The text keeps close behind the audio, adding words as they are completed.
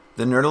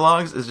The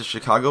Nerdologues is a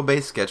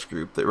Chicago-based sketch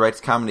group that writes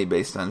comedy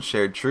based on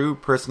shared true,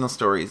 personal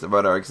stories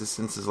about our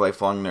existence as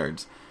lifelong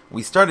nerds.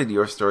 We started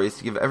Your Stories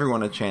to give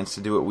everyone a chance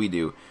to do what we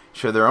do,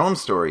 share their own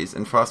stories,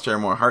 and foster a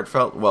more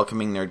heartfelt,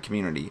 welcoming nerd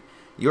community.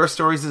 Your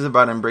Stories is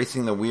about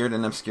embracing the weird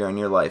and obscure in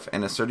your life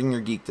and asserting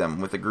your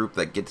geekdom with a group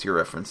that gets your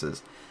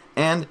references.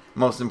 And,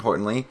 most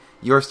importantly,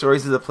 Your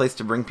Stories is a place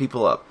to bring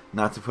people up,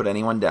 not to put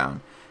anyone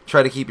down.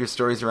 Try to keep your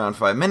stories around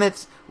 5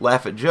 minutes,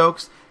 laugh at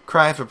jokes,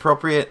 cry if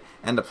appropriate,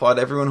 and applaud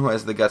everyone who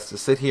has the guts to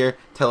sit here,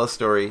 tell a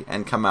story,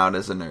 and come out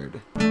as a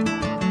nerd.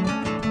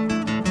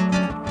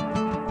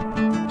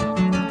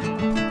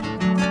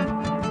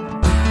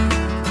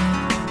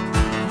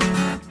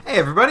 Hey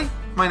everybody,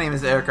 my name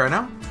is Eric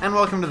Arnaud, and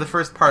welcome to the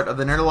first part of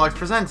the Nerdologues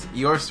Presents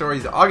Your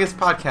Stories August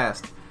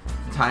podcast,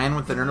 to tie in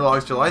with the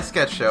Nerdologues July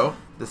sketch show,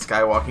 The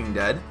Skywalking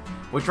Dead,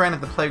 which ran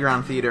at the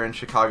Playground Theater in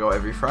Chicago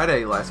every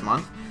Friday last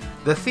month.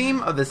 The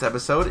theme of this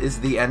episode is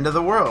the end of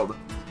the world.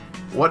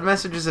 What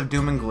messages of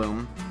doom and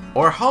gloom,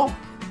 or hope,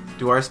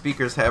 do our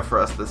speakers have for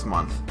us this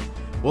month?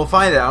 We'll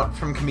find out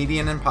from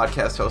comedian and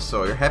podcast host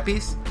Sawyer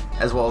Heppes,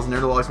 as well as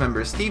Nerdologues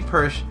members Steve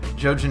Persch,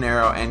 Joe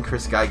Gennaro, and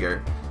Chris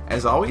Geiger.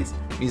 As always,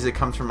 music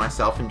comes from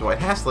myself and Dwight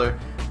Hassler,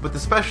 with the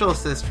special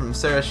assist from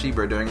Sarah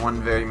Schieber doing one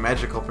very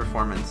magical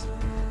performance.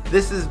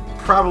 This is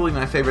probably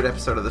my favorite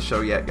episode of the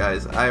show yet,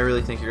 guys. I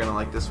really think you're going to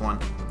like this one.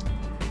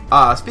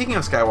 Speaking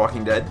of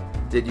Skywalking Dead,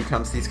 did you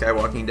come see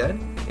Skywalking Dead?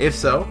 If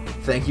so,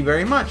 thank you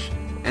very much.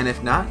 And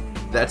if not,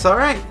 that's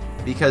alright,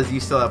 because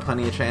you still have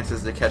plenty of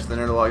chances to catch the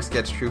Nerdologues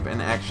sketch troupe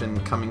in action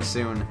coming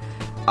soon.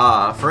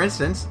 For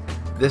instance,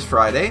 this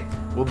Friday,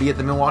 we'll be at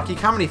the Milwaukee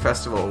Comedy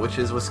Festival, which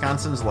is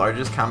Wisconsin's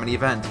largest comedy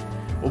event.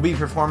 We'll be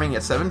performing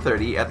at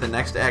 7:30 at the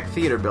Next Act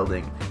Theater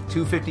Building,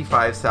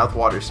 255 South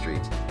Water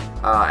Street.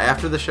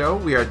 After the show,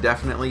 we are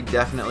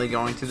definitely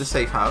going to the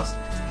Safe House,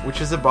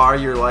 which is a bar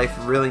your life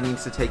really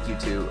needs to take you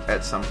to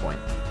at some point.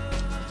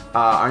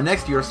 Our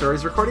next Your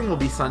Stories recording will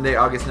be Sunday,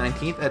 August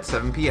 19th at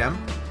 7 p.m.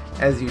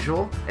 As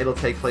usual, it'll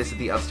take place at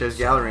the Upstairs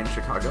Gallery in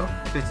Chicago,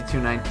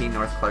 5219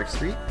 North Clark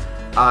Street.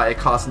 It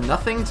costs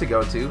nothing to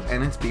go to,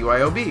 and it's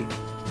BYOB.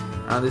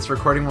 This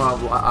recording will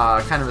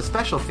have kind of a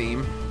special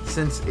theme,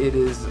 since it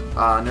is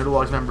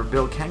Nerdologues member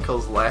Bill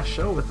Kenkel's last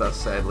show with us,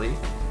 sadly.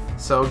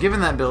 So given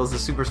that Bill is a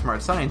super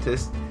smart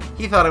scientist,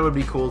 he thought it would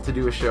be cool to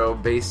do a show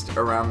based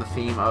around the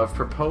theme of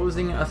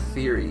proposing a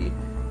theory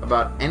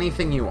about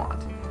anything you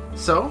want.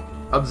 So,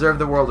 observe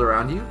the world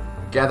around you,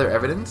 gather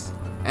evidence,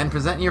 and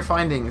present your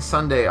findings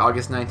Sunday,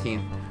 August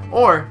 19th,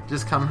 or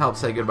just come help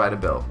say goodbye to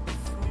Bill.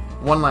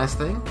 One last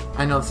thing,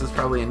 I know this is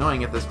probably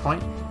annoying at this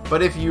point,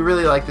 but if you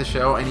really like the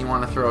show and you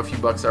want to throw a few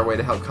bucks our way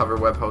to help cover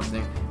web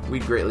hosting,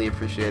 we'd greatly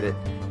appreciate it.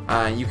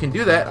 You can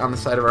do that on the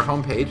side of our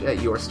homepage at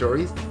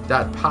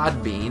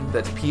yourstories.podbean,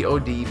 that's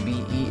podbean.com.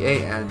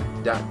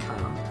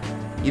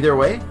 Either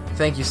way,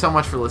 thank you so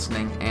much for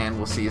listening, and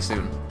we'll see you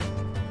soon.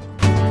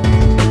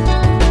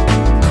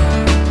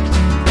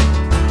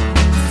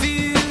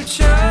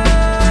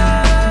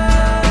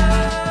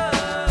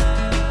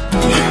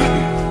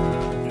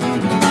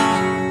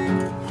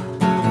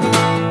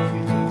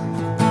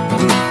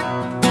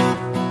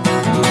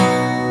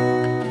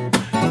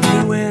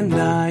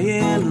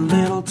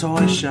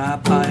 Toy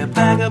shop, buy a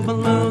bag of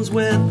balloons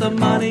with the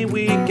money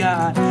we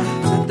got,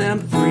 set them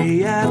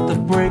free at the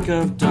break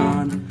of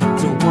dawn,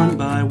 so one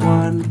by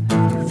one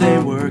they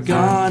were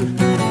gone.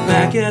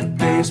 Back at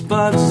base,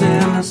 bugs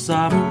in the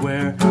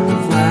software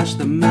flash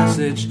the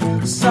message,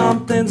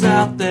 something's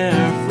out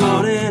there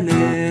floating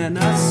in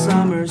a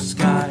summer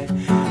sky.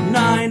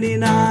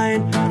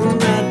 99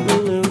 red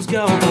balloons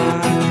go by.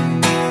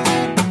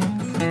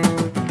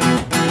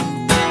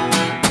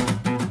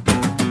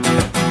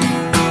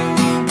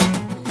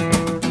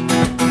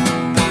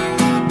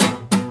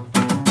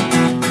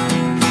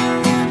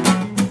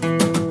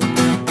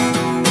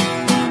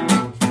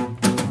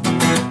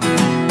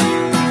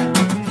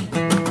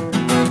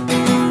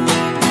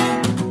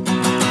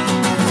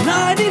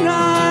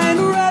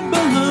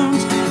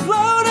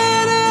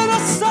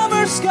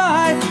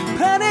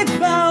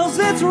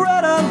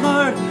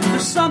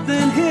 'There's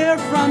something here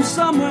from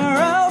somewhere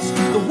else.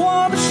 The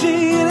war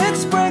machine, it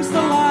springs to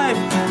life,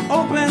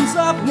 opens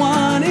up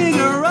one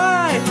eager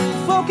eye,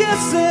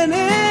 focusing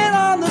in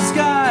on the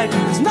sky.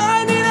 As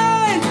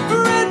 99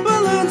 red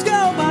balloons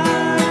go by.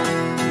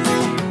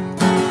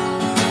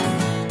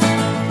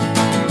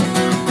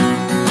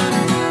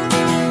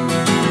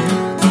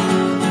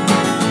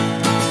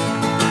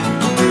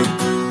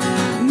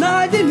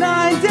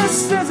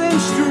 Decision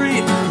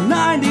Street,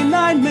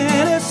 99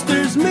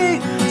 ministers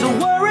meet to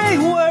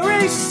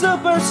worry,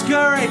 super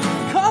scurry.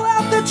 Call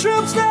out the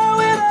troops now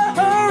in a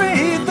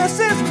hurry. This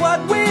is what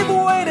we've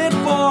waited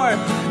for.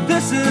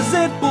 This is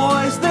it,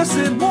 boys, this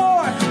is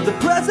war. The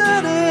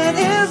president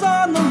is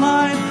on the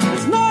line.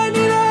 It's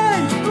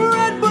 99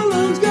 red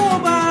balloons go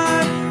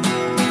by.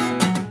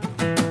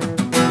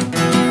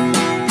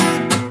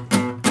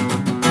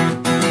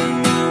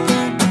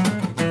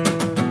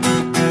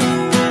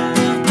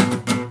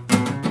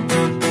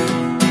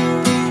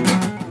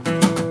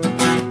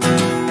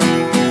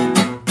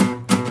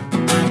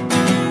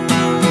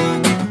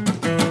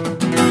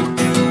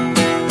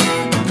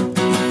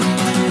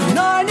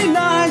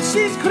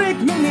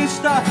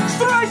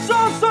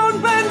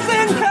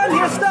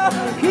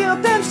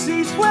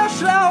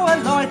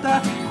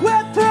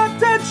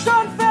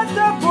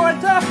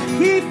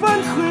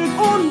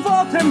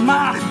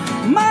 gemacht.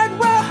 Mein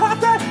Will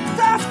hatte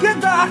das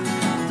gedacht,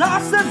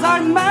 dass es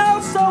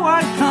einmal so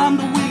weit kam.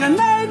 The weekend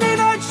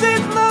 99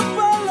 sheets the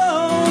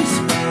balloons.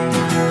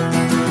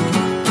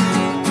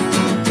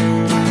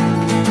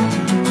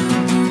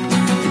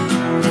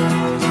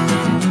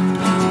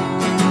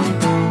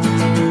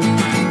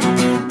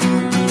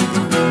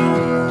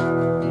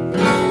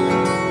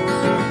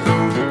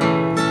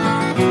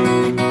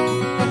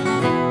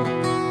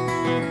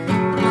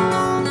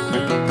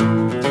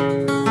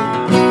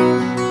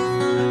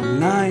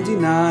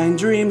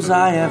 Dreams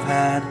I have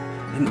had,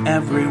 and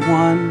every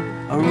one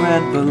a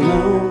red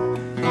balloon.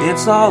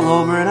 It's all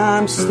over and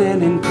I'm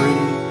standing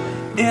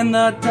pretty in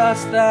the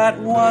dust that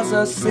was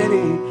a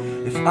city.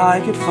 If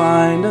I could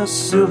find a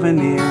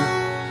souvenir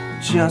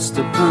just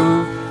to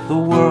prove the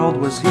world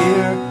was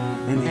here,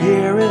 and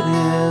here it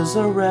is,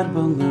 a red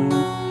balloon.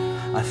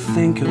 I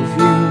think of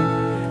you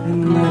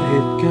and let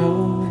it go.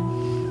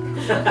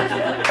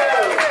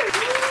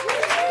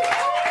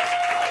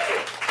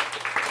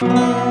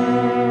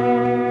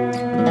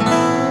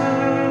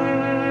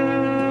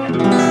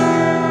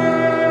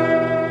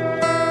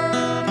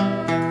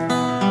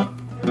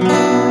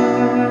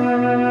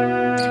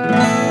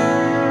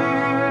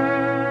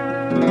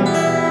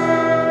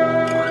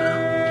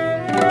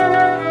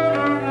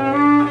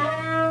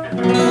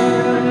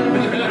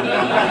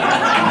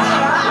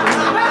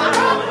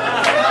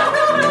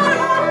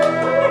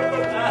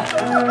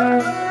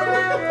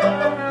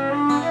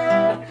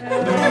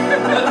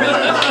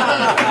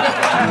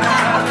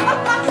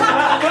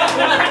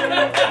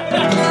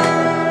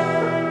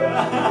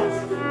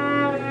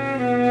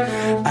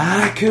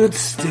 Could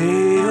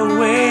stay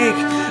awake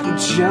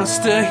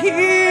just to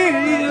hear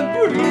you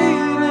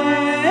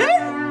breathing.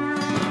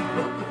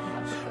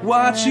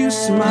 Watch you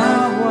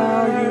smile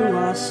while you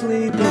are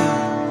sleeping,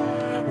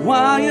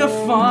 while you're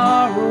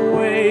far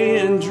away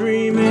and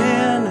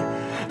dreaming.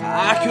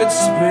 I could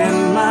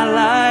spend my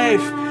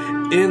life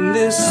in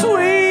this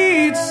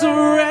sweet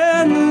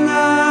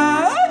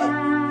surrender.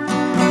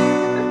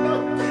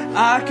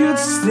 I could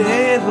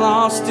stay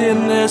lost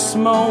in this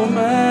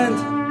moment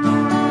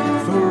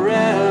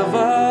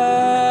forever,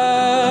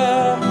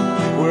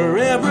 where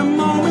every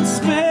moment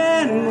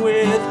spent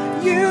with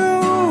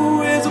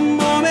you is a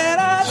moment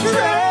I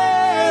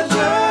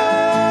treasure.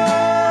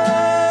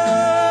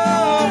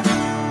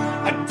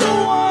 I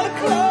don't want to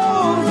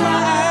close my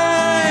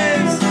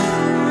eyes,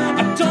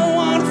 I don't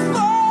want to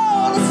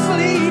fall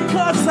asleep,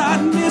 'cause I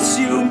miss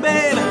you,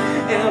 baby,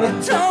 and I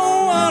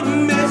don't want to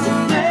miss a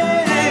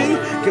thing,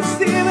 'cause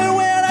even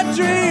when I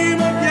dream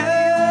of you,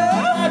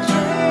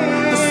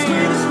 the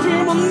sweetest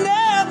dream will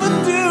never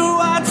do.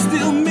 I'd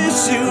still miss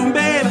you,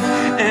 baby,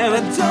 and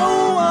I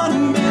don't want to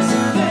miss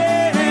a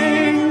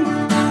thing.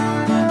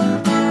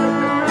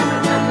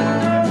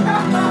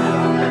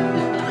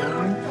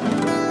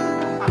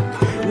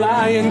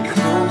 Lying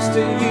close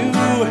to you,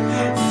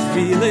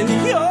 feeling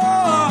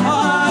your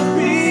heart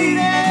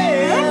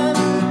beating,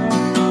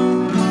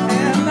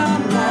 and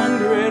I'm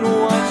wondering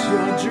what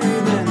you're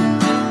dreaming,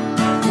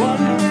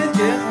 wondering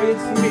if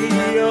it's me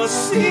you're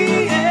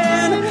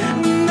seeing.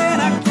 Then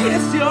I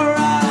kiss your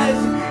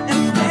eyes and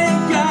thank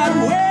God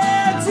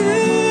we're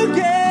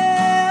together.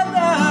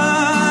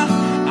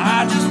 I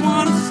just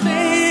want to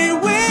stay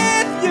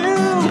with you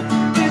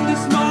in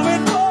this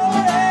moment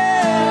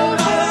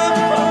forever,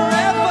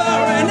 forever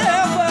and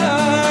ever.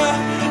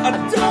 I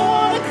don't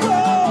want to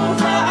close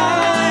my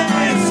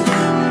eyes,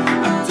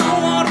 I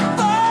don't want to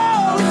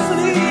fall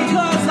asleep,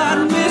 'cause I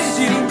miss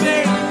you,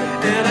 babe,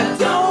 and I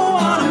don't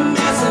want to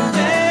miss a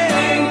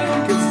thing,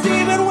 'cause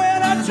even when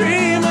I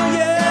dream of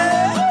you,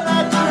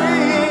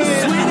 the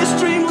sweetest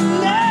dream will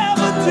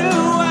never do.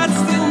 I'd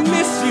still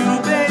miss you,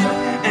 babe,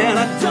 and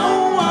I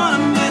don't want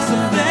to miss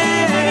a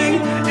thing,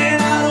 and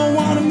I don't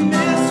want to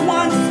miss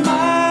one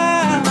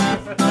smile,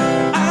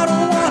 I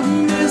don't want to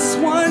miss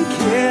one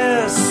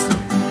kiss.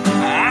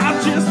 I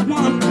just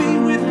want to be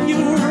with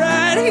you,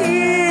 right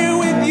here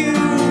with you,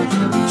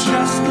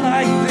 just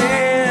like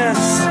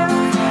this.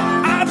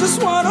 I just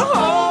want to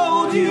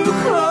hold you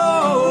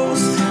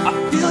close, I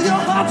feel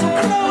your heart so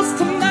close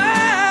to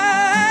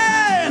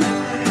mine,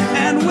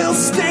 and we'll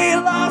stay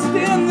lost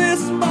in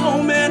this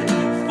moment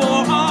for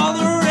all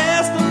the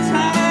rest of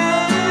time.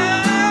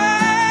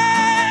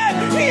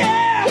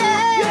 Yeah,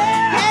 yeah,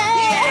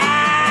 yeah.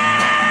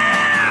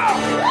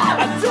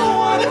 I don't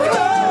want to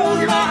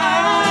close my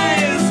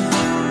eyes,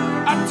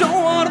 I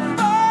don't want to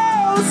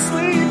fall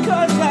asleep,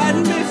 'cause I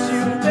miss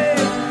you,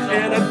 babe,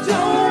 and I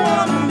don't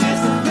want to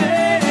miss a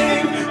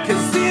thing,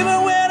 'cause even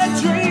when I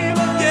dream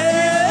of you,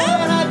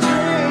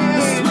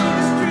 the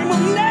sweetest dream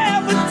will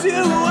never do.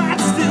 I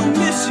still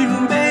miss you,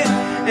 babe,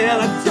 and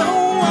I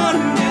don't want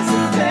to miss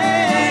a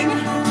thing.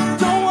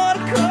 Don't want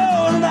to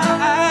close my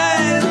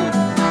eyes,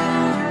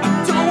 I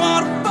don't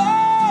want to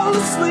fall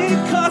asleep,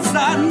 'cause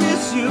I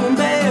miss you,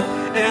 babe,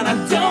 and I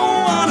don't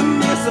want to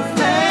miss a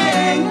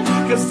thing,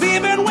 'cause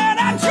even when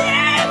I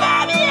dream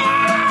of you,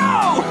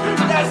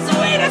 the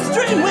sweetest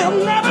dream will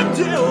never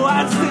do. I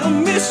still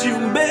miss you,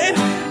 babe,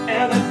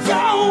 and I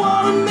don't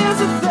want to miss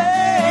a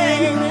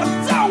thing. I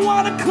don't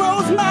want to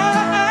close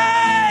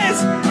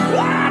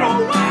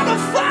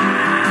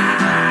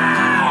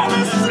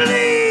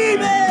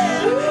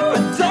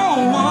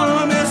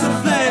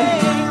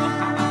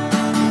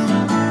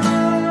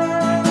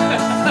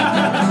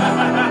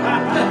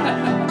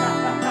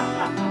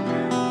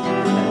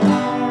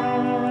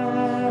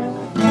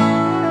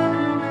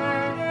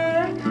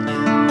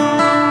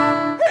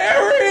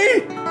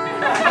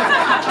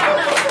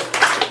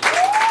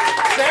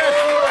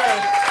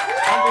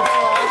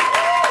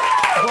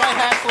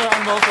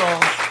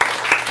vocals.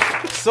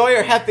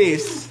 Sawyer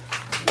Heppes.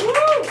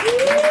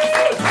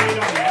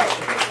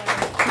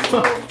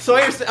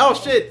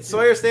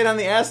 Sawyer stayed on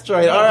the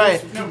asteroid. All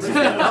right.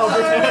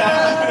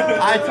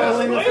 I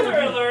totally missed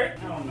it.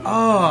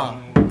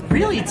 Oh,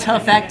 really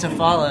tough act to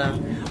follow.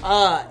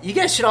 You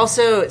guys should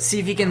also see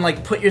if you can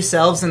put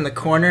yourselves in the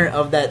corner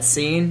of that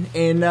scene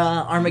in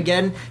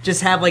Armageddon.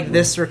 Just have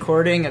this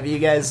recording of you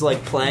guys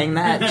playing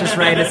that just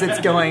right as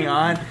it's going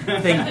on. I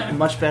think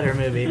much better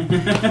movie.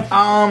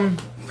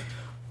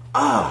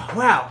 Oh,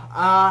 wow.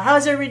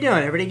 How's everybody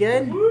doing? Everybody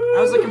good? I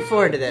was looking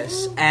forward to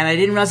this, and I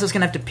didn't realize I was going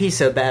to have to pee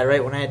so bad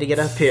right when I had to get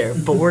up here,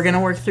 but we're going to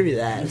work through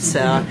that, so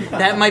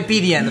that might be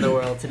the end of the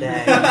world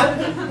today.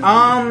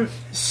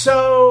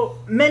 So,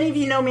 many of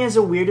you know me as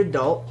a weird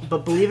adult,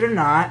 but believe it or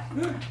not,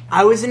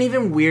 I was an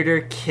even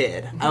weirder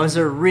kid. I was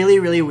a really,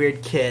 really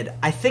weird kid.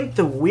 I think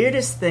the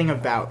weirdest thing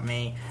about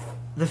me,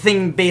 the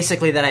thing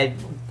basically that I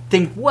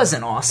think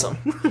wasn't awesome,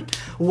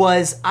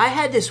 was I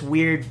had this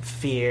weird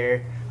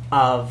fear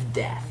of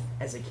death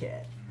as a kid.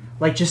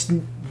 Just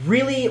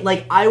really,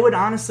 I would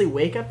honestly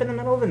wake up in the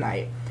middle of the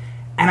night,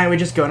 and I would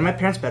just go to my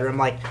parents' bedroom,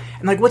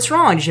 what's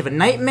wrong? Did you have a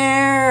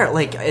nightmare?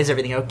 Is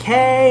everything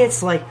okay?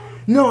 It's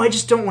no, I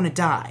just don't want to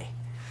die.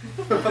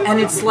 And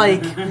it's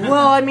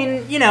well, I mean,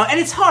 and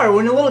it's hard.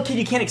 When a little kid,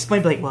 you can't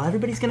explain, well,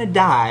 everybody's gonna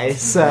die,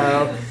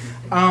 so...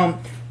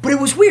 but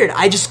it was weird.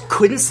 I just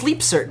couldn't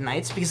sleep certain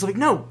nights, because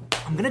no,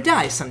 I'm gonna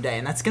die someday,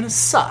 and that's gonna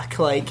suck,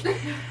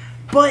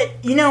 But,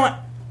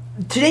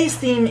 today's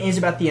theme is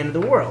about the end of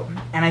the world,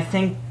 and I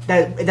think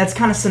that's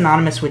kind of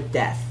synonymous with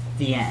death.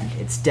 The end.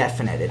 It's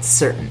definite. It's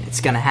certain. It's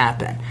going to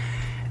happen.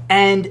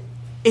 And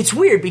it's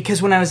weird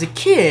because when I was a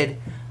kid,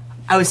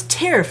 I was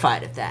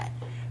terrified of that.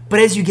 But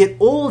as you get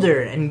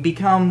older and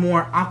become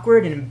more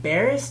awkward and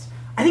embarrassed,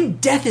 I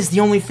think death is the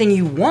only thing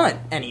you want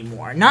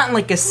anymore. Not in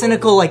a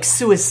cynical,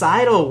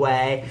 suicidal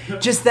way.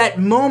 Just that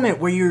moment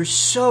where you're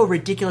so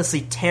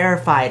ridiculously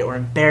terrified or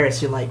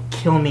embarrassed, you're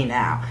kill me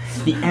now.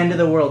 The end of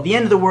the world. The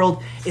end of the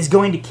world is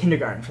going to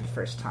kindergarten for the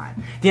first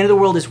time. The end of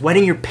the world is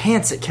wetting your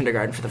pants at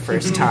kindergarten for the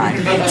first time.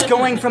 It's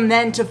going from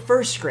then to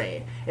first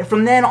grade. And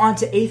from then on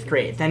to 8th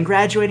grade. Then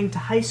graduating to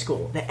high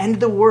school. The end of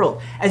the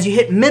world. As you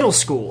hit middle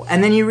school.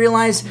 And then you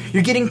realize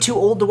you're getting too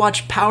old to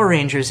watch Power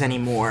Rangers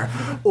anymore.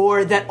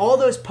 Or that all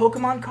those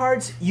Pokemon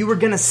cards you were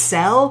gonna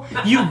sell,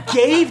 you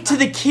gave to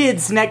the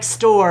kids next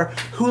door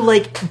who,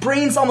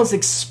 brains almost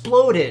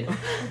exploded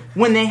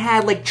when they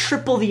had,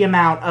 triple the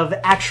amount of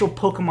actual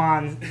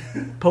Pokemon,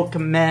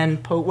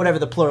 whatever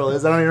the plural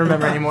is, I don't even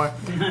remember anymore,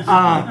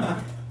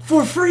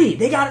 for free.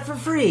 They got it for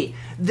free.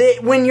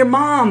 When your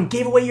mom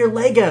gave away your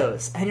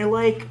Legos, and you're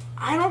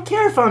I don't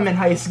care if I'm in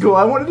high school,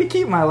 I wanted to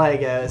keep my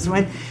Legos.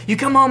 When you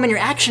come home and your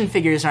action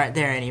figures aren't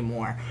there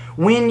anymore.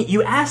 When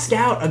you ask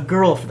out a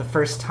girl for the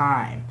first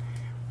time,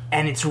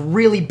 and it's a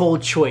really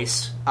bold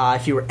choice,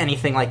 if you were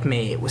anything like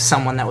me, it was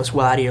someone that was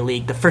well out of your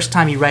league. The first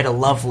time you write a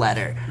love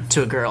letter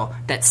to a girl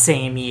that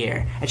same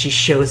year, and she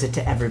shows it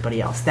to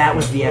everybody else. That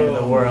was the end of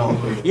the world.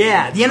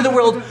 Yeah, the end of the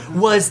world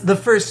was the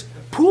first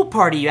pool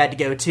party you had to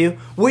go to,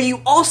 where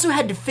you also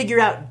had to figure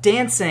out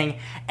dancing,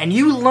 and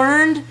you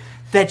learned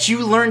that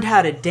you learned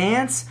how to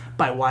dance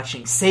by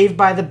watching Saved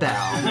by the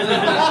Bell.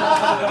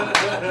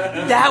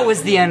 That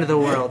was the end of the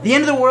world. The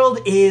end of the world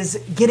is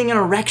getting an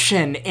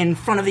erection in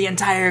front of the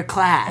entire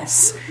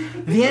class.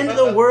 The end of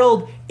the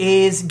world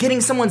is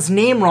getting someone's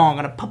name wrong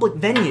on a public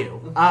venue.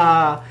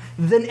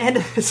 The end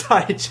of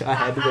sorry, I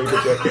had to make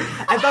the joke.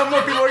 I thought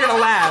more people were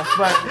gonna laugh,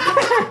 but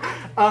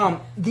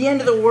the end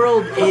of the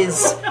world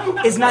is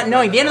not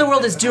knowing. The end of the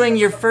world is doing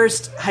your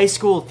first high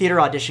school theater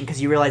audition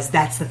because you realize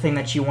that's the thing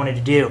that you wanted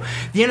to do.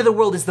 The end of the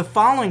world is the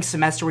following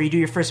semester where you do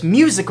your first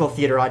musical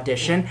theater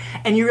audition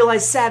and you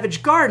realize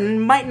Savage Garden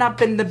might not have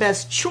been the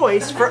best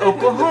choice for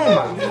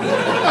Oklahoma.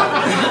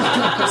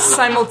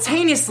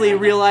 Simultaneously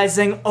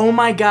realizing, oh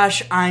my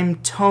gosh, I'm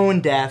tone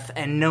deaf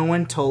and no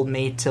one told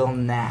me till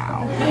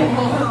now.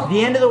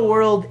 The end of the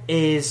world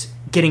is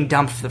getting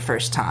dumped for the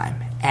first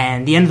time.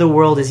 And the end of the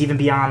world is even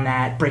beyond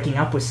that, breaking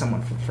up with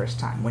someone for the first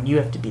time, when you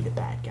have to be the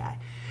bad guy.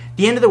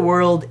 The end of the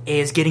world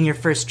is getting your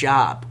first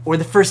job, or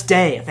the first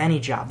day of any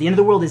job. The end of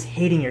the world is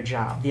hating your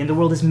job. The end of the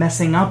world is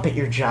messing up at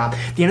your job.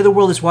 The end of the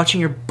world is watching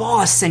your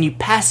boss send you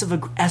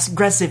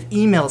passive-aggressive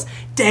emails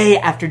day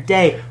after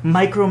day,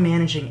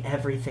 micromanaging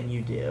everything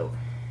you do.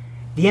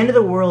 The end of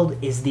the world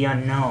is the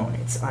unknown.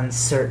 It's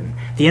uncertain.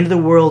 The end of the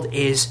world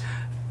is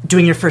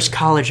doing your first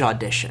college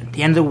audition.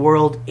 The end of the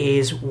world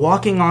is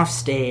walking off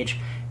stage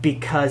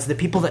because the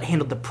people that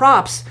handled the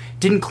props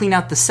didn't clean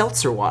out the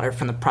seltzer water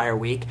from the prior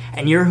week,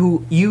 and you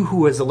who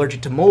was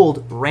allergic to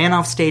mold ran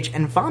off stage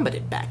and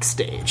vomited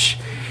backstage.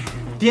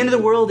 The end of the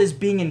world is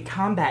being in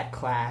combat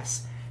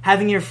class,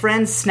 having your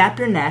friends snap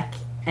your neck,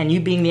 and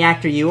you being the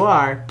actor you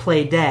are,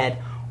 play dead,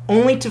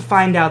 only to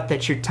find out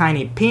that your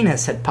tiny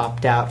penis had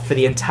popped out for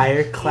the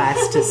entire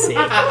class to see.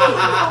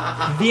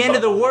 The end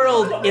of the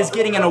world is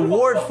getting an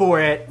award for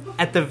it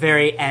at the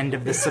very end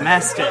of the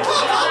semester.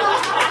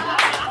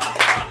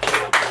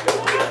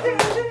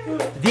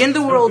 The end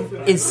of the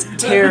world is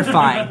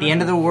terrifying. The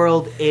end of the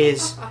world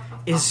is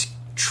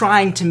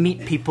trying to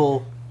meet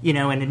people, in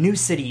a new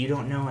city you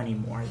don't know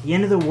anymore. The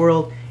end of the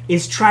world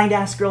is trying to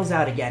ask girls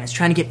out again. It's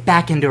trying to get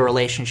back into a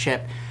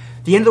relationship.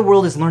 The end of the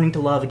world is learning to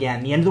love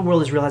again. The end of the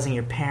world is realizing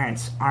your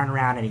parents aren't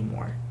around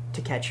anymore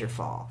to catch your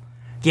fall.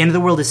 The end of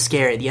the world is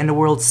scary. The end of the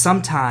world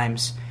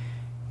sometimes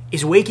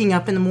is waking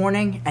up in the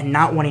morning and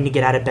not wanting to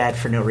get out of bed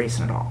for no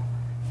reason at all,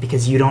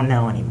 because you don't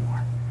know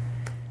anymore.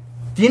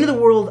 The end of the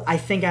world, I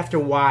think after a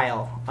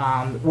while,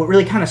 what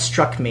really kind of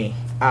struck me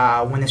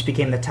when this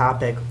became the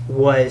topic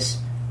was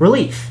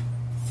relief.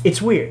 It's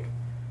weird.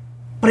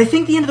 But I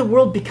think the end of the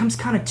world becomes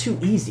kind of too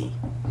easy.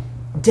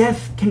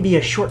 Death can be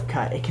a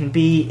shortcut.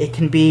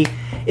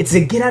 It's a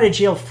get out of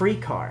jail free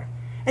card.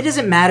 It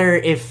doesn't matter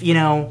if,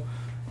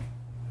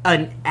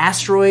 an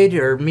asteroid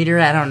or meteor,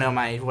 I don't know,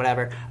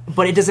 whatever.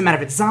 But it doesn't matter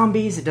if it's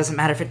zombies. It doesn't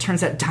matter if it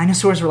turns out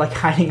dinosaurs were like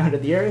hiding under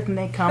the earth and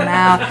they come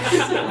out.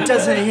 It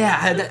doesn't,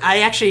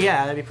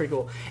 that'd be pretty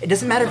cool. It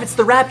doesn't matter if it's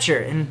the rapture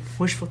and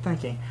wishful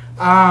thinking.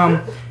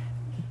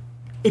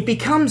 It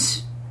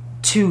becomes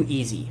too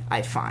easy,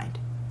 I find.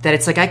 That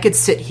it's like I could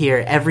sit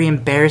here every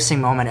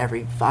embarrassing moment,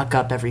 every fuck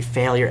up, every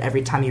failure,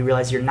 every time you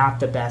realize you're not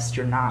the best,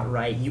 you're not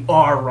right, you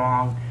are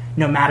wrong,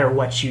 no matter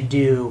what you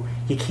do,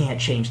 you can't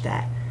change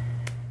that.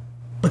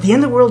 But the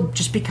end of the world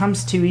just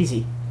becomes too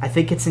easy. I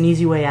think it's an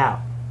easy way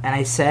out. And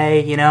I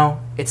say,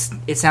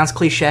 it sounds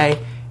cliche,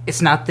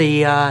 it's not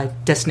the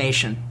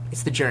destination,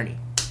 it's the journey.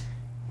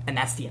 And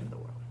that's the end of the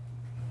world.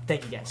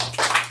 Thank you, guys.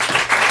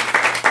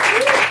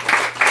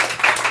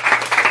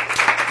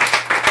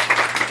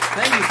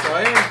 Thank you,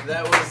 Sawyer.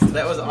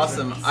 That was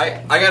awesome.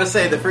 I gotta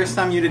say, the first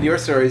time you did your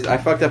stories, I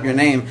fucked up your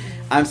name.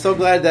 I'm so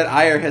glad that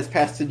Ire has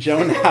passed to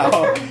Joe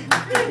now.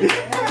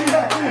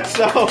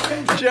 So,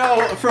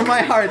 Joe, from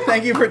my heart,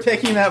 thank you for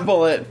taking that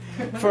bullet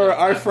for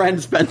our friend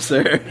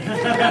Spencer.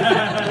 That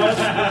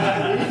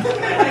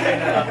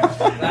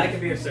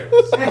could be of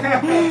service.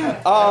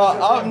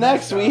 Up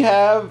next, we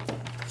have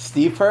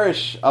Steve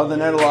Persch of the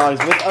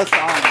Nerdologues with us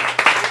on.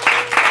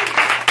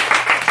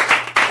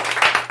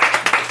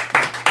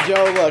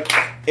 Joe, look,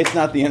 it's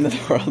not the end of the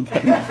world.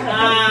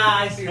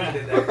 I see what you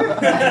did there.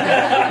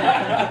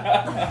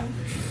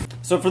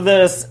 So for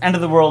this End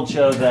of the World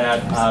show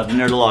that the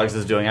Nerdologues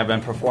is doing, I've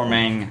been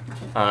performing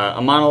a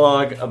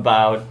monologue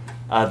about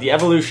the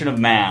evolution of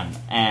man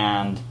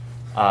and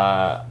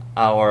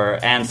our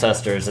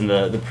ancestors and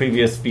the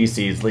previous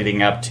species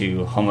leading up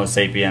to Homo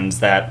sapiens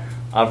that,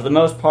 for the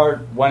most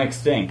part, went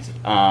extinct.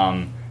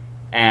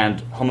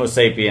 And Homo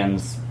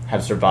sapiens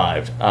have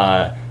survived.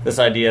 This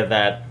idea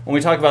that when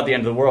we talk about the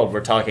end of the world,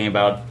 we're talking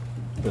about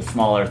the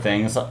smaller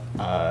things,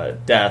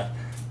 death,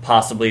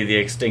 possibly the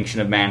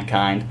extinction of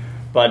mankind.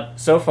 But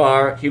so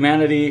far,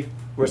 humanity,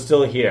 we're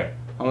still here.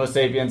 Homo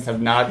sapiens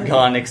have not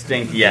gone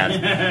extinct yet.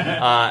 And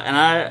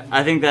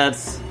I think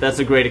that's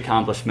a great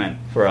accomplishment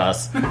for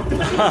us.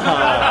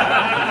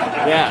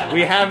 Yeah,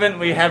 we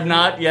have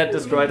not yet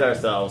destroyed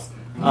ourselves.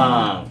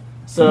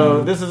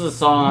 So this is a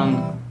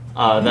song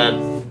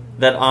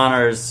that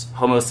honors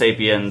Homo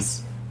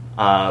sapiens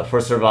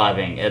for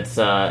surviving. It's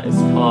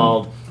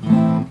called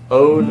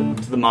Ode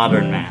to the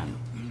Modern Man.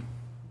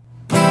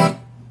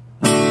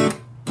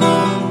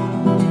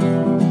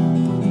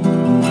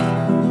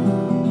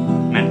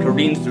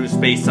 Careens through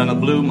space on a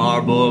blue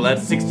marble at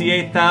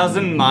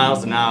 68,000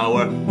 miles an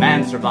hour.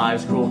 Man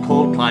survives cruel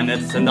cold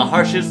climates and the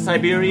harshest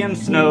Siberian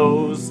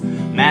snows.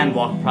 Man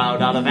walked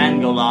proud out of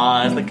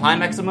Angola as the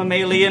climax of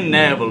mammalian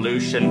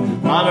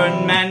evolution.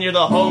 Modern man, you're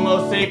the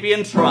Homo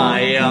sapien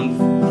triumph.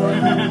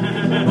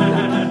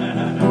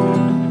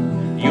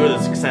 You're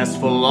the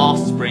successful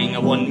offspring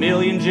of 1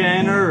 million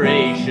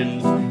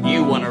generations.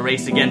 You won a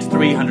race against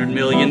 300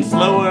 million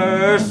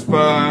slower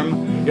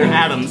sperm. Your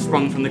atom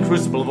sprung from the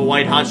crucible of a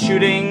white-hot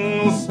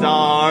shooting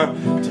star.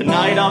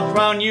 Tonight I'll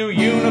crown you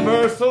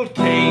universal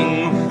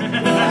king.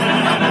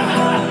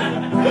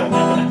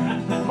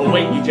 Oh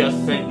wait, you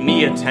just sent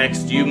me a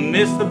text. You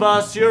missed the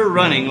bus, you're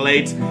running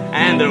late.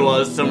 And there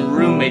was some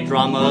roommate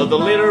drama. The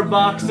litter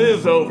box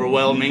is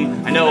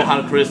overwhelming. I know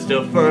how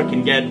Christopher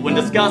can get when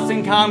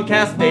discussing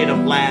Comcast data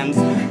plans.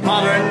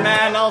 Modern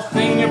man, I'll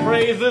sing your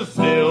praises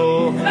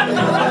still.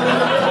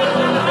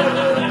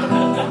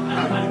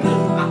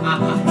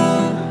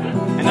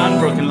 An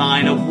unbroken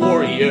line of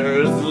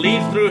warriors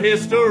leads through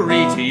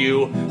history to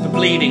you. The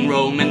bleeding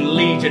Roman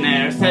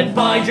legionnaire said,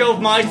 by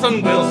Jove, my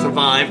son will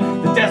survive.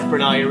 The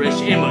desperate Irish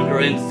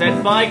immigrant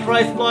said, by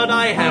Christ's blood,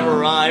 I have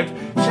arrived.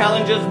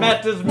 Challenges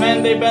met as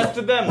men, they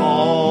bested them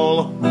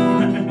all.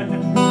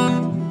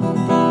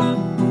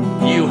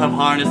 You have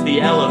harnessed the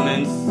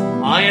elements.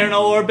 Iron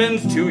ore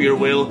bends to your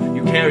will.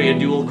 You carry a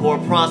dual-core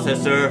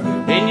processor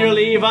in your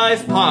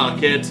Levi's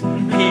pocket.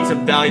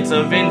 Petabytes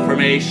of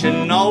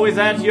information always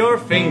at your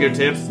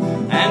fingertips.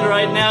 And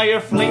right now you're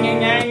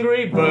flinging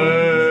Angry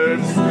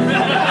Birds.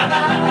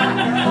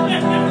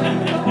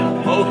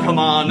 Oh, come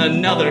on,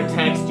 another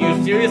text.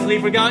 You seriously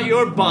forgot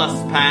your bus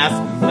pass.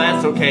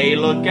 That's okay,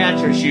 look at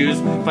your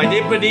shoes.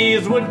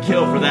 Fidipides would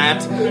kill for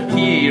that.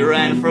 He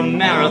ran from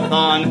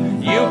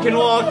Marathon. You can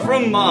walk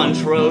from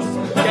Montrose.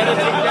 Get it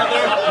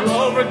together, you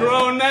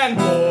overgrown man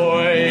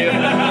boy.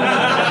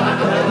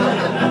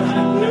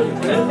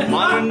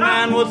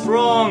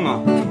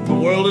 wrong. The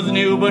world is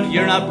new, but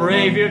you're not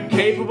brave. You're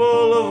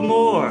capable of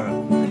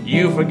more.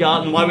 You've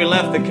forgotten why we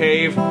left the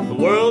cave. The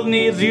world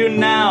needs you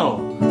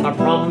now. Our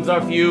problems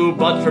are few,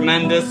 but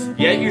tremendous,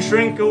 yet you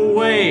shrink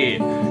away.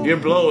 You're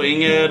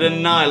blowing it,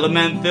 and I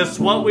lament this,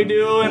 what we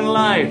do in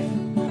life.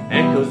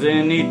 Echoes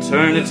in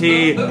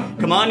eternity.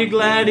 Come on, you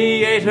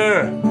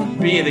gladiator.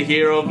 Be the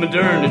hero of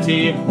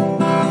modernity.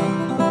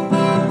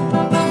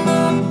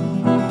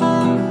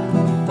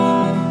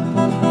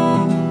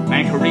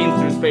 Man careens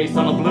through space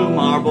on a blue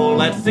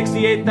marble at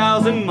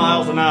 68,000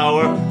 miles an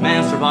hour.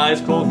 Man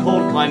survives cold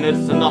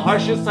climates and the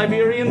harshest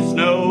Siberian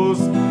snows.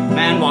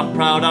 Man walked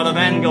proud out of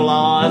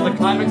Angela as the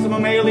climax of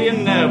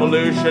mammalian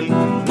evolution.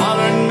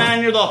 Modern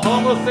man, you're the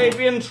Homo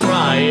sapien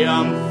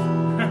triumph.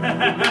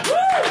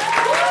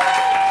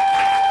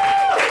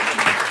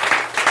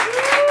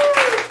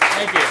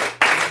 Thank you.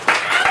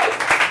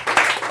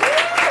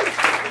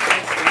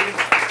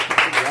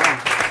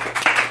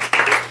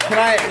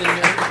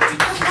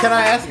 Can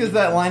I ask, is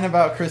that line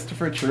about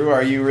Christopher true?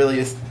 Are you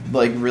really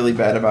really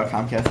bad about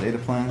Comcast data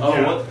plans? Oh,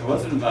 it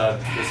wasn't about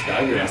this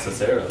Geiger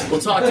necessarily. Well,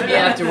 talk to me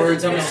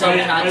afterwards. I'm a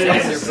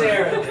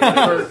subcontractor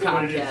for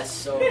Comcast,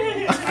 so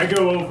I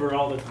go over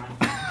all the time.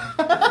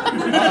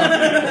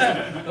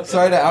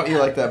 Sorry to out you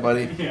like that,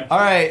 buddy. Yeah. All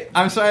right,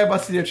 I'm sorry I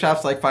busted your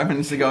chops like 5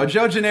 minutes ago.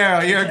 Joe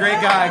Gennaro, you're a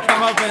great guy.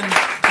 Come up and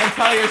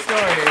tell your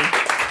story.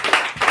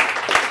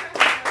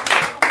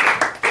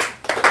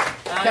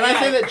 Can I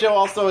say that Joe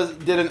also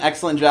did an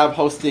excellent job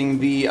hosting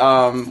the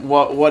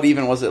what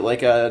even was it,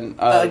 like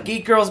a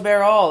Geek Girls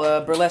Bear All,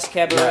 burlesque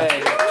cabaret.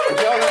 Yeah.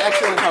 Joe's an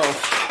excellent host.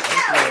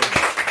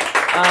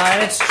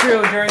 And it's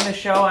true, during the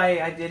show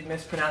I did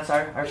mispronounce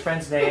our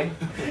friend's name.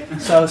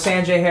 So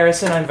Sanjay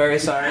Harrison, I'm very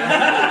sorry. Oh,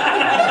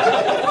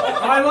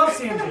 I love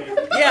Sanjay.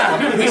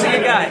 Yeah, he's a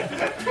good guy.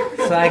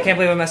 So I can't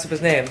believe I messed up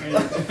his name.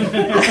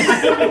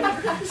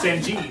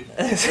 Sanjeev.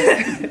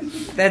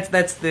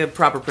 That's the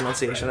proper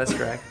pronunciation, that's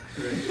correct.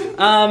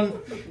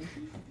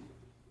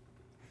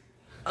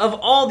 Of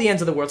all the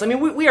ends of the world, I mean,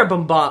 we are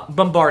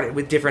bombarded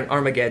with different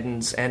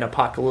Armageddons and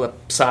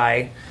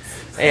apocalypsi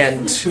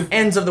and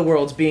ends of the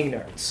worlds being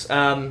nerds.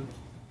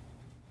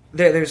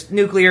 There's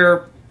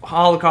nuclear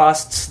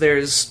holocausts,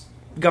 there's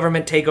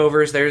government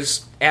takeovers,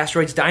 there's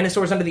asteroids,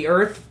 dinosaurs under the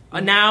earth.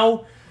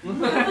 Now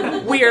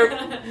we're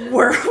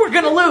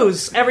gonna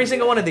lose every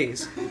single one of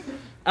these.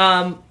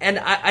 And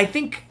I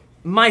think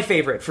my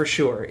favorite, for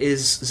sure,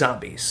 is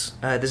zombies,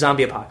 the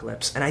zombie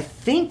apocalypse. And I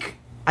think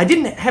I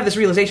didn't have this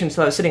realization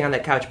until I was sitting on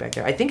that couch back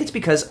there. I think it's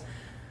because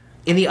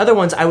in the other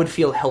ones I would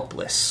feel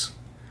helpless.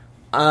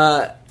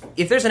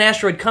 If there's an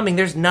asteroid coming,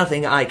 there's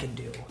nothing I can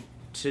do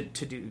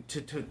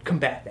to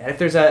combat that. If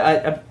there's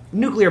a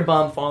nuclear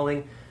bomb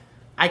falling,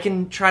 I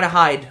can try to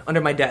hide under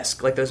my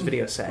desk, like those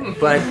videos say.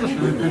 But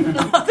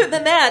other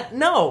than that,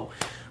 no.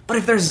 But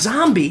if there's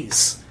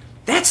zombies,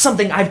 that's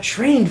something I've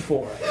trained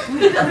for.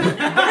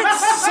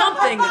 That's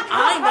something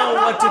I know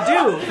what to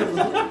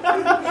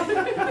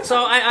do.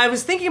 So I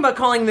was thinking about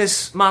calling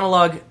this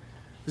monologue,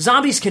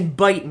 Zombies Can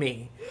Bite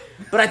Me.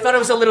 But I thought it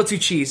was a little too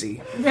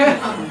cheesy.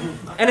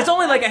 And it's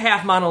only like a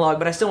half monologue,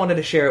 but I still wanted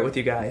to share it with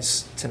you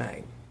guys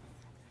tonight.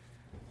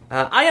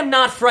 I am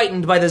not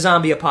frightened by the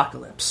zombie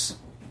apocalypse.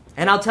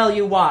 And I'll tell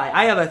you why.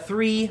 I have a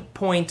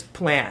 3-point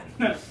plan.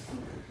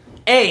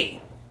 A,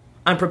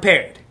 I'm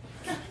prepared.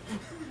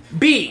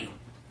 B,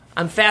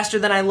 I'm faster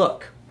than I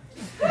look.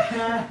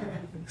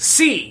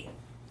 C,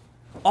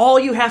 all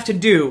you have to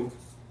do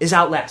is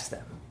outlast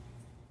them.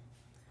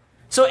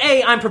 So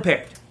A, I'm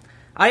prepared.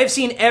 I have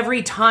seen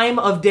every Time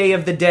of Day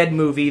of the Dead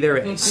movie there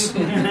is.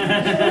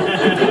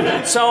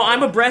 So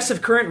I'm abreast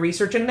of current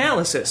research and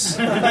analysis.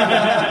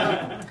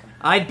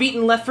 I've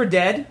beaten Left 4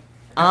 Dead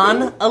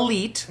on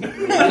Elite. And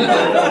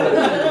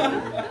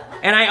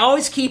I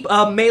always keep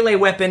a melee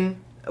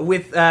weapon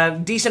with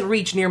decent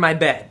reach near my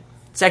bed.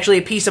 It's actually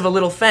a piece of a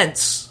little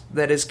fence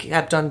that is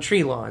kept on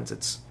tree lawns.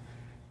 It's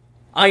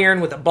iron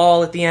with a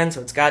ball at the end,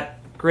 so it's got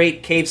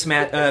great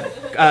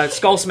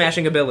skull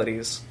smashing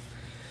abilities.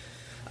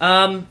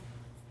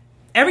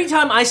 Every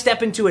time I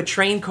step into a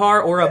train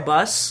car or a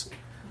bus,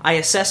 I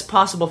assess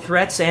possible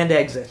threats and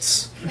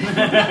exits.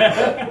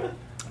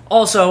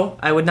 Also,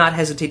 I would not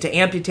hesitate to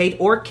amputate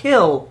or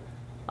kill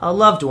a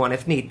loved one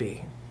if need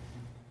be.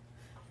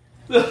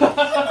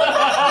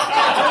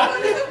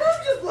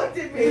 just looked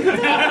at me.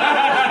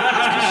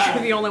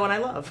 You're the only one I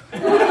love.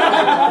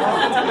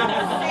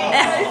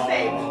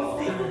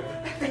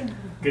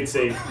 Good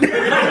save.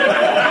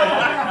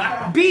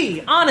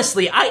 B,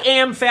 honestly, I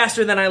am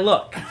faster than I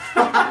look.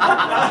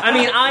 I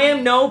mean, I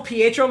am no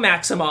Pietro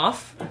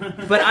Maximoff,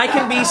 but I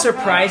can be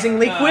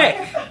surprisingly quick.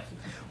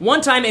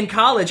 One time in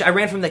college, I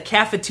ran from the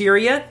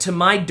cafeteria to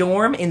my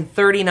dorm in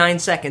 39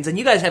 seconds. And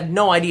you guys have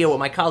no idea what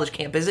my college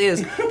campus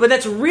is, but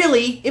that's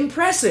really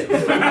impressive.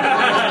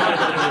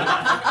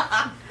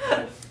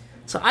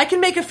 So I can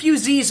make a few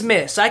Z's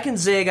miss. I can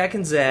zig, I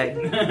can zag.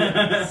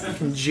 I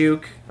can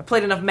juke. I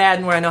played enough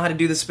Madden where I know how to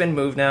do the spin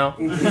move now.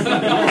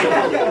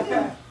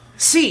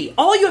 C,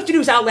 all you have to do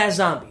is outlast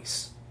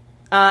zombies.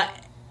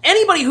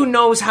 Anybody who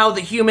knows how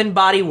the human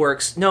body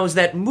works knows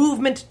that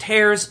movement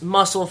tears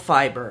muscle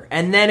fiber,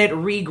 and then it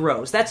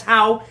regrows. That's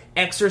how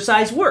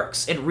exercise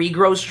works. It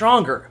regrows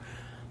stronger.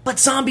 But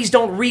zombies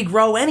don't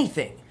regrow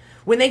anything.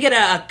 When they get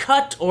a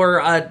cut or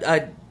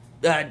an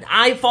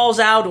eye falls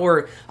out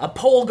or a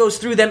pole goes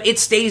through them, it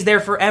stays there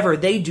forever.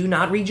 They do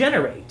not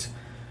regenerate.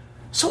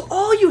 So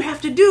all you have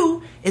to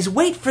do is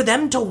wait for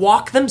them to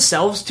walk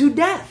themselves to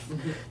death.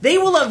 They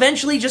will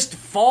eventually just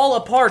fall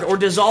apart or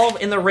dissolve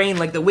in the rain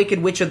like the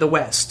Wicked Witch of the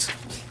West.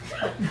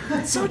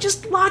 So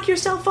just lock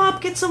yourself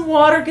up, get some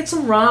water, get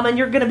some ramen,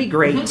 you're going to be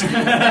great.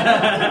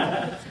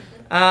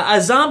 A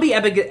zombie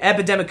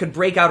epidemic could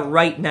break out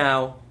right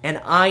now, and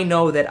I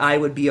know that I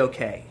would be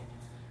okay.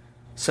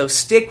 So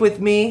stick with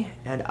me,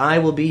 and I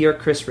will be your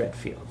Chris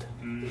Redfield.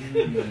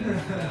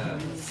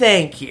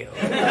 Thank you.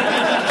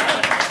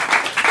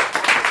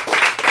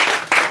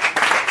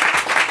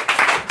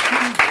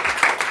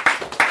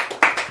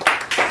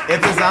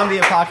 If the zombie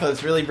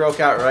apocalypse really broke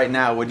out right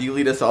now, would you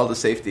lead us all to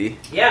safety?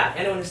 Yeah,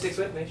 anyone who sticks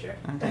with me, sure.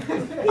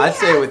 I'd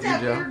stay with you,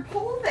 that Joe. weird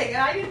pole thing, and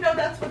I didn't know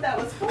that's what that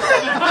was for.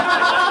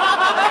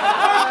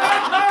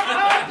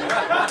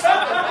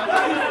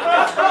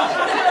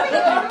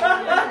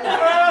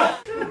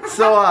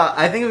 So,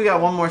 I think we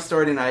got one more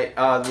story tonight,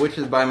 which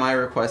is by my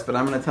request, but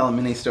I'm going to tell a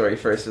mini story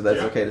first, if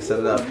that's okay to set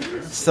it up.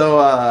 So,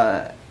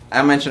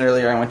 I mentioned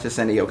earlier I went to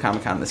San Diego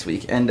Comic-Con this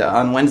week, and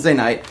on Wednesday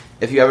night,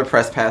 if you have a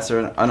press pass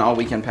or an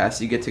all-weekend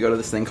pass, you get to go to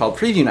this thing called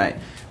Preview Night,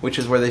 which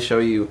is where they show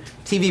you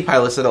TV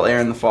pilots that'll air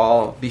in the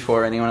fall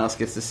before anyone else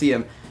gets to see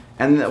them.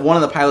 And one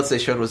of the pilots they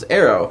showed was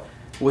Arrow,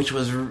 which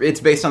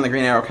it's based on the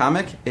Green Arrow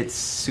comic. It's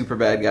super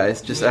bad,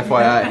 guys, just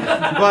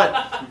FYI.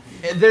 But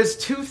there's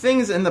two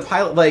things in the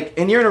pilot,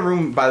 and you're in a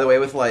room, by the way,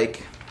 with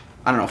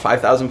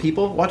 5,000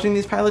 people watching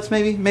these pilots,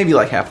 maybe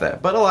like half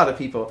that, but a lot of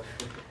people.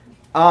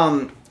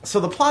 So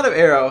the plot of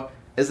Arrow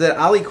is that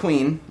Ollie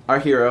Queen, our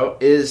hero,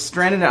 is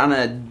stranded on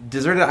a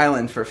deserted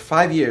island for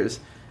 5 years,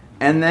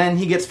 and then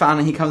he gets found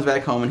and he comes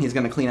back home and he's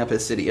going to clean up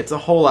his city. It's a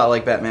whole lot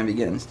like Batman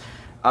Begins.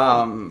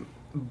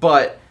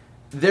 But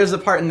there's a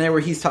part in there where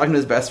he's talking to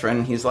his best friend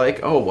and he's like,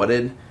 oh, what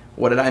did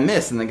I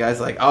miss? And the guy's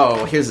like,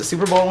 oh, here's the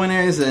Super Bowl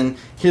winners, and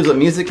here's what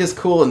music is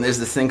cool, and there's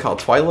this thing called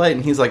Twilight,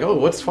 and he's like, oh,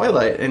 what's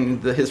Twilight?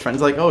 And his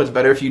friend's like, oh, it's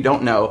better if you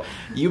don't know.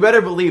 You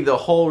better believe the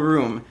whole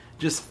room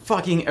just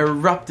fucking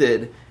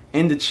erupted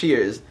into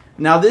cheers.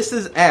 Now, this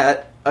is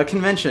at a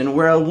convention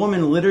where a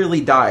woman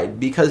literally died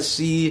because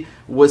she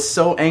was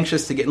so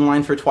anxious to get in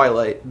line for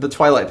the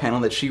Twilight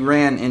panel, that she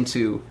ran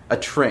into a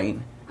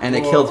train, and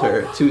it killed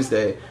her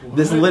Tuesday. What?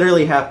 This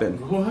literally happened.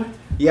 What?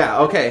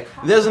 Yeah, okay.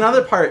 There's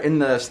another part in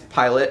the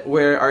pilot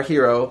where our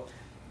hero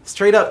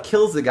straight up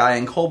kills the guy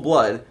in cold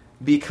blood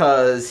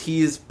because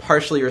he's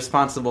partially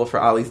responsible for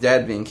Ollie's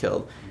dad being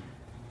killed.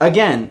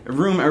 Again,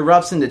 room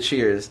erupts into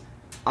cheers.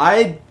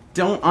 I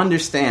don't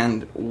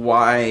understand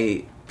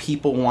why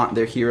people want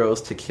their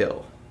heroes to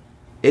kill.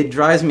 It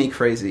drives me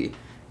crazy.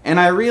 And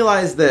I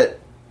realize that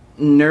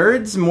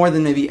nerds, more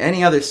than maybe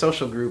any other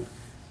social group,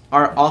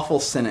 are awful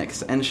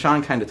cynics, and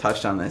Sean kind of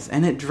touched on this,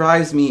 and it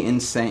drives me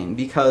insane,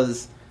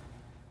 because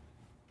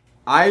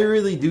I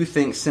really do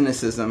think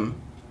cynicism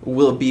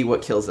will be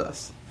what kills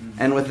us.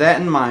 And with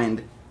that in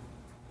mind,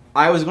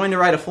 I was going to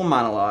write a full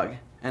monologue,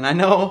 and I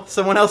know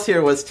someone else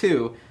here was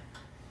too,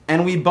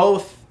 and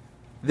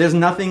there's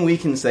nothing we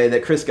can say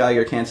that Chris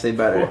Geiger can't say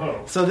better.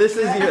 Whoa. So this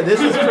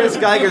is Chris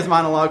Geiger's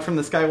monologue from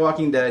the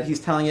Skywalking Dead. He's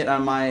telling it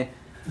on my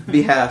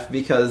behalf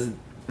because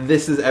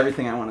this is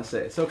everything I want to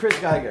say. So Chris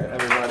Geiger,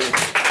 everybody.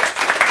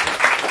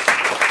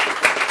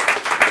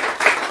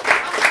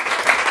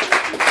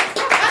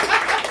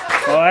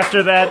 Well,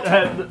 after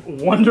that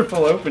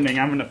wonderful opening,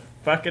 I'm going to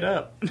fuck it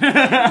up.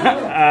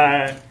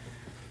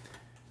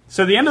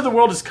 So the end of the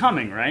world is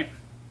coming, right?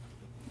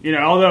 You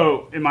know,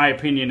 although, in my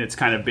opinion, it's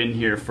kind of been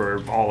here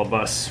for all of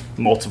us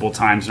multiple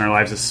times in our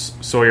lives, as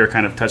Sawyer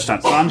kind of touched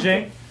on.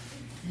 Sanjay?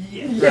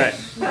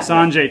 Yes. Right.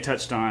 Sanjay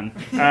touched on.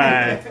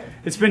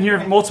 It's been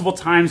here multiple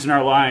times in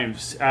our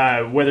lives,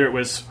 whether it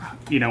was,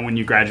 when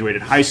you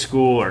graduated high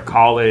school or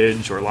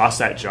college or lost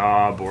that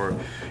job or,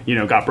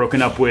 got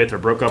broken up with or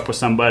broke up with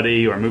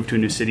somebody or moved to a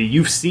new city.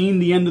 You've seen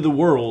the end of the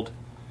world,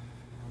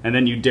 and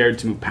then you dared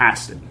to move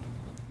past it.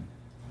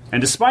 And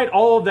despite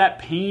all of that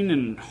pain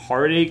and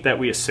heartache that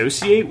we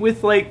associate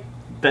with,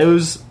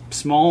 those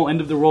small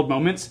end-of-the-world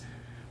moments,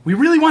 we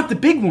really want the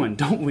big one,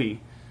 don't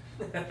we?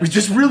 We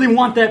just really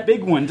want that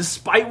big one,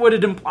 despite what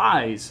it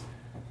implies,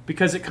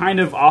 because it kind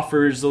of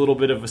offers a little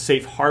bit of a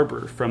safe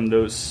harbor from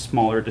those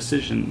smaller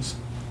decisions.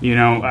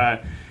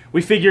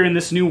 We figure in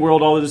this new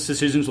world, all of those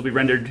decisions will be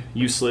rendered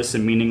useless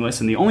and meaningless,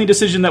 and the only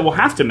decision that we'll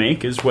have to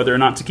make is whether or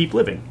not to keep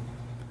living.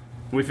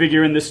 We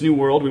figure in this new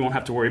world we won't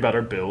have to worry about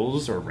our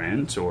bills or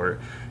rent or,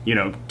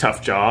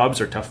 tough jobs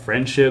or tough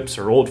friendships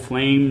or old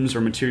flames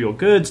or material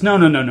goods. No.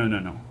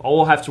 All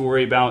we'll have to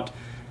worry about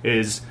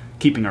is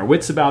keeping our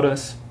wits about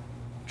us,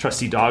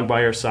 trusty dog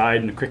by our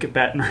side and a cricket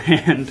bat in our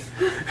hand,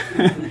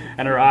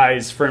 and our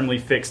eyes firmly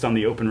fixed on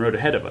the open road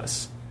ahead of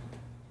us.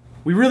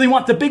 We really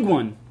want the big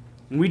one.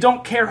 And we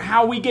don't care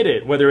how we get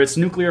it, whether it's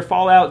nuclear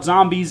fallout,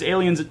 zombies,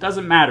 aliens, it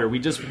doesn't matter. We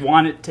just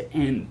want it to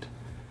end.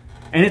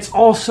 And it's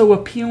all so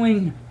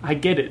appealing. I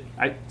get it.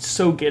 I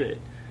so get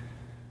it.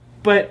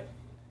 But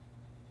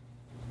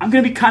I'm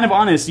going to be kind of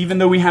honest, even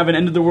though we have an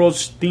End of the World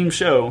theme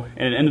show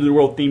and an End of the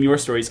World theme Your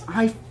Stories,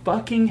 I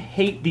fucking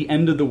hate the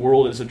end of the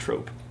world as a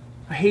trope.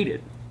 I hate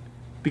it.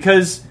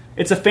 Because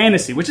it's a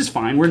fantasy, which is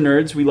fine. We're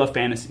nerds. We love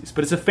fantasies.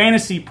 But it's a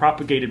fantasy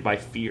propagated by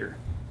fear.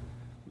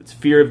 It's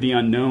fear of the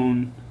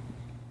unknown,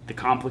 the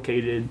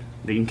complicated,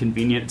 the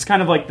inconvenient. It's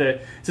kind of like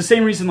it's the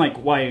same reason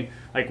why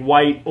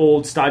white,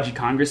 old, stodgy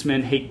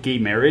congressmen hate gay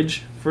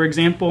marriage, for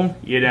example.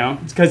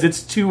 It's because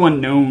it's too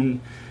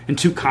unknown and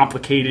too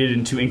complicated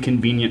and too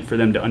inconvenient for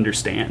them to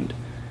understand.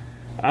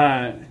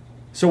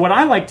 So what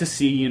I like to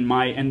see in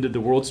my End of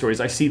the World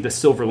stories, I see the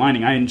silver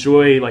lining. I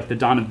enjoy the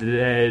Dawn of the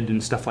Dead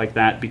and stuff like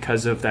that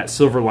because of that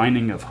silver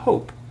lining of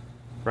hope,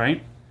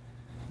 right?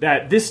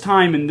 That this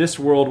time in this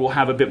world we'll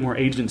have a bit more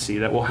agency,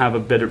 that we'll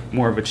have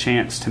more of a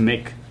chance to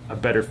make a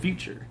better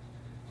future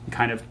and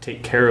kind of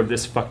take care of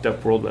this fucked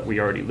up world that we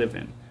already live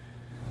in.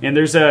 And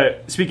there's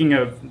speaking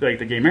of the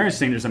gay marriage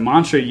thing, there's a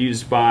mantra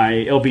used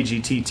by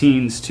LBGT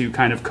teens to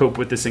kind of cope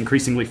with this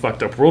increasingly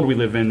fucked up world we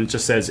live in. It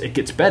just says, it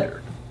gets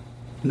better.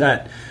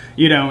 That,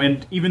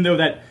 and even though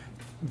that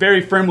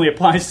very firmly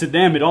applies to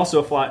them, it also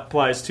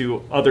applies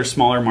to other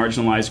smaller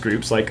marginalized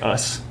groups like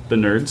us, the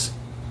nerds,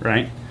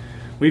 right?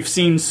 We've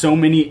seen so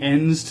many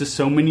ends to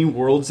so many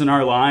worlds in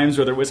our lives,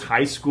 whether it was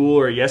high school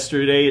or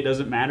yesterday, it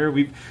doesn't matter.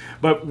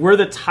 But we're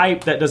the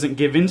type that doesn't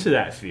give into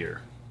that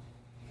fear.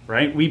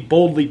 Right? We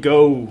boldly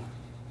go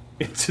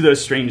into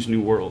those strange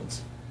new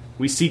worlds.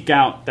 We seek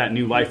out that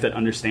new life that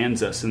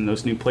understands us and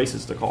those new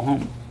places to call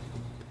home.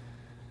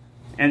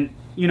 And,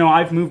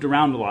 I've moved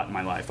around a lot in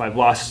my life. I've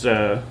lost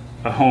a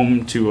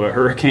home to a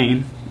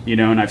hurricane,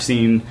 and I've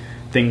seen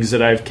things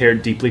that I've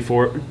cared deeply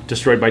for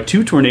destroyed by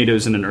 2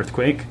 tornadoes and an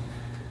earthquake.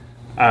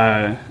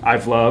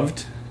 I've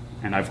loved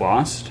and I've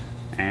lost.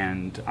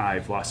 And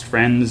I've lost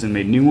friends and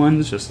made new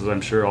ones, just as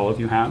I'm sure all of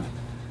you have.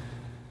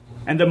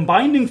 And the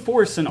binding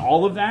force in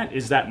all of that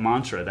is that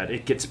mantra that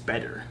it gets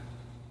better.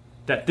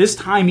 That this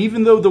time,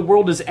 even though the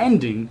world is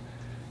ending,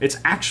 it's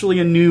actually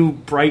a new,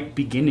 bright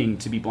beginning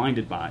to be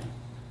blinded by.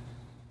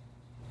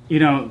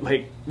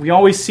 We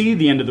always see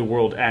the end of the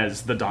world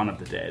as the dawn of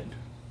the dead.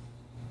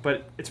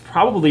 But it's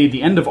probably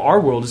the end of our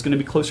world is going to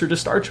be closer to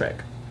Star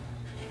Trek.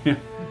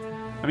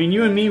 I mean,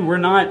 you and me, we're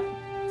not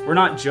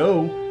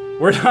Joe.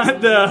 We're not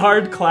the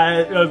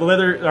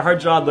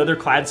hard-jawed,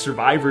 leather-clad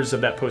survivors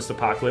of that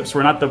post-apocalypse.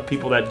 We're not the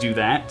people that do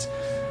that.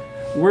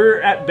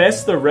 We're, at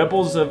best, the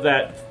rebels of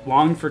that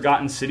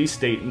long-forgotten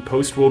city-state in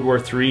post-World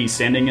War III,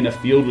 standing in a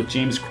field with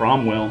James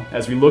Cromwell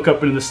as we look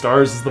up into the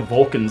stars as the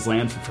Vulcans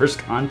land for first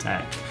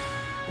contact.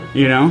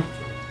 And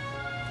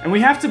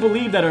we have to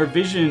believe that our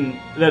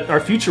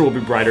future will be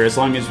brighter as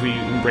long as we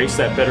embrace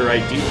that better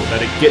ideal,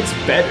 that it gets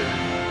better.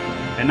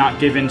 And not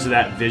give in to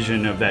that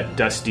vision of that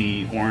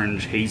dusty,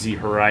 orange, hazy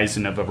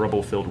horizon of a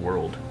rubble-filled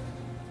world.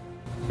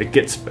 It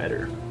gets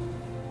better.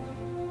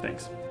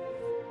 Thanks.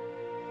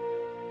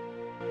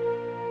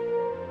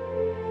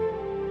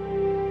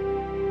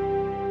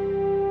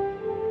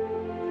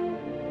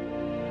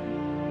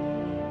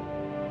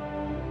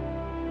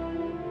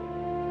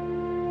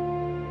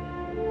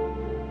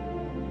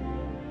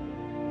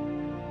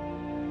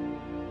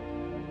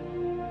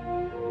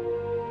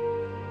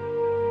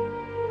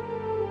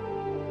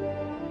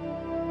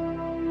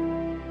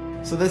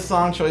 So this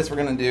song choice we're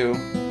going to do...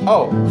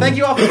 Oh, thank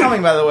you all for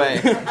coming, by the way.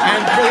 And for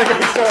the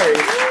great story.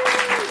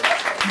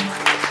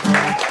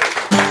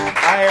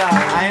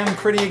 I am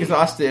pretty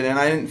exhausted, and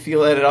I didn't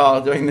feel it at all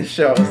doing this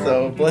show,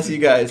 so bless you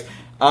guys.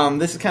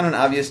 This is kind of an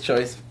obvious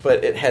choice,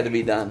 but it had to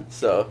be done.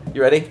 So,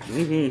 you ready?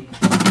 Mm-hmm.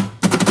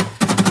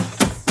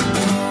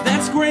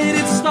 That's great,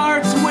 it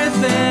starts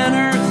with an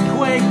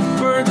earthquake,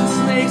 birds and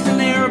snakes,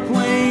 an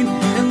airplane,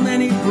 and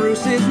Lenny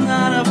Bruce is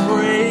not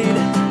afraid.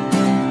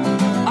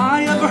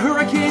 Eye of a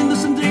hurricane,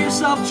 listen to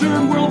yourself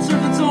churn. World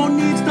serves its own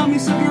needs,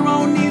 dummies of your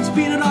own needs.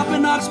 Beat it up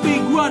and not speak,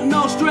 grunt,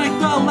 no strength.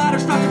 The ladder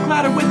starts to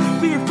clatter with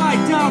fear,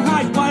 fight, down,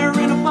 hide. Fire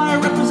in a fire,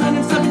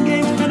 representing 7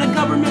 games. And a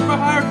government for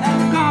hire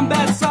at the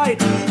combat site.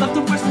 Left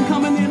and western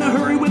coming in a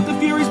hurry with the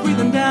furies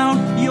breathing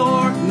down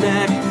your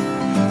neck.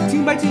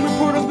 Team by team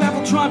reporters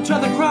baffle Trump, try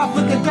the crop,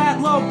 look at that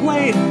low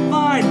plane.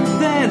 Fine,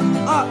 then,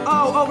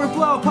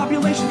 overflow.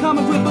 Population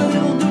coming with, but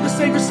it'll do to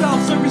save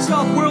yourself. Serve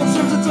yourself, world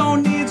serves its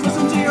own needs.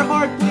 Listen to your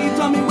heart bleed,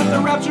 dummy with the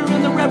rapture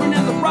and the reverend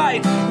and the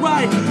pride.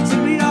 Right,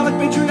 symbiotic,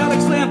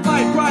 patriotic, slam,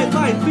 fight, bright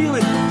light,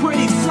 feeling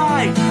pretty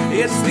sight.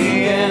 It's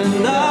the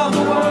end of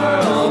the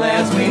world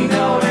as we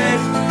know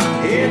it.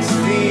 It's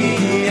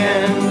the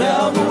end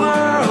of the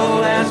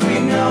world as we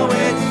know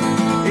it.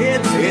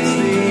 It's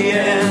the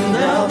end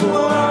of the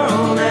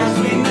world as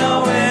we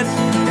know it,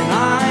 and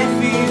I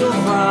feel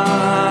fine.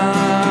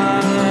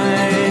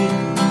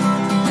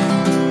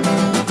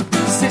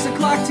 6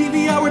 o'clock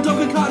TV hour,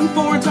 Doka Cotton,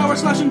 foreign tower,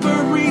 slash and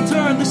burn,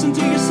 return. Listen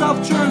to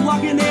yourself churn,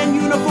 locking in,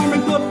 uniform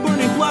and good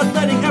burning.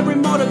 bloodletting, every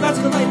motive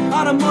escalate.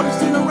 Automotive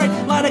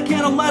incinerate, light a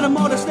candle, light a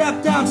motor,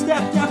 step down,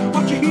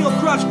 watch your heel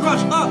crush,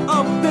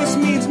 uh-oh, this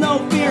means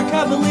no fear,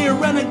 cavalier,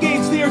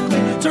 renegade, steer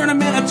clear,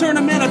 tournament of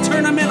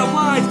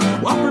lies,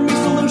 offer me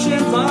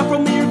solutions, offer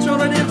me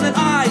alternatives, and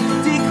I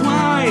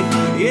decline.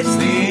 It's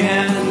the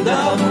end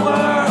of the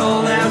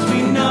world as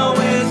we know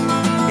it.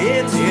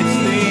 It's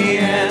the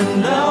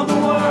end of the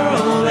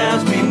world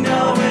as we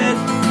know it.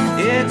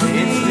 It's the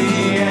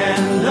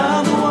end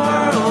of the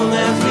world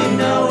as we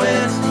know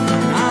it.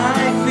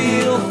 I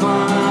feel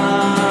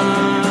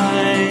fine.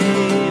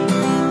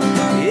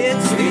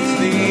 It's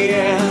the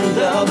end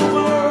of the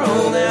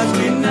world as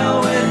we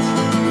know it.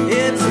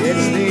 It's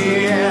the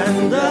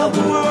end of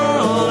the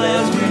world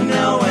as we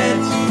know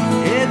it.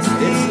 It's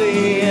the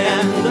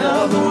end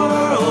of the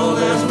world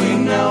as we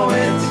know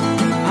it.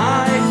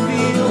 I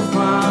feel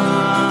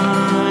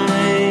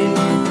fine.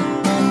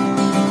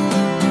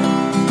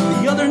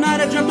 The other night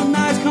I dreamt of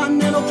nice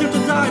continental trips to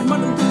die.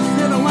 Mother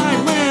in a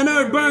line,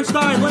 Leonard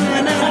Bernstein,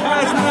 Leonard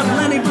Price, Snap,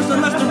 Lenny, Bruce,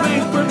 and Lester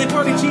Range, birthday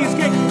party,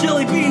 cheesecake,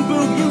 jelly bean,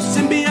 boom, you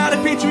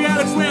symbiotic,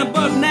 patriotic, slam,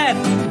 bug, net,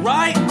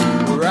 right?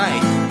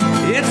 Right.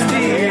 It's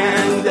the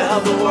end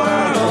of the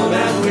world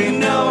as we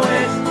know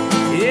it.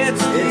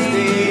 It's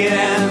the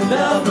end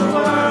of the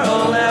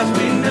world as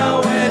we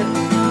know it.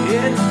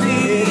 It's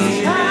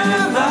the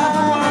end of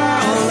the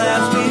world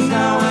as we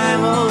know it.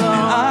 And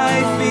I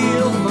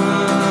feel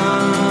fine.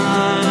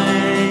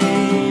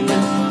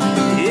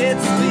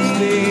 It's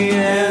the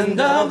end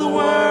of the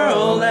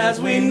world as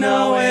we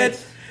know it.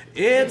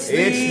 It's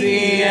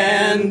the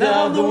end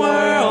of the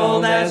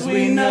world as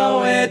we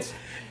know it.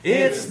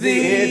 It's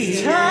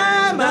the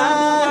time of the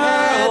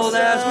world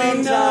as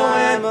we know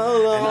it. And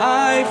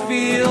I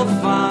feel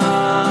fine.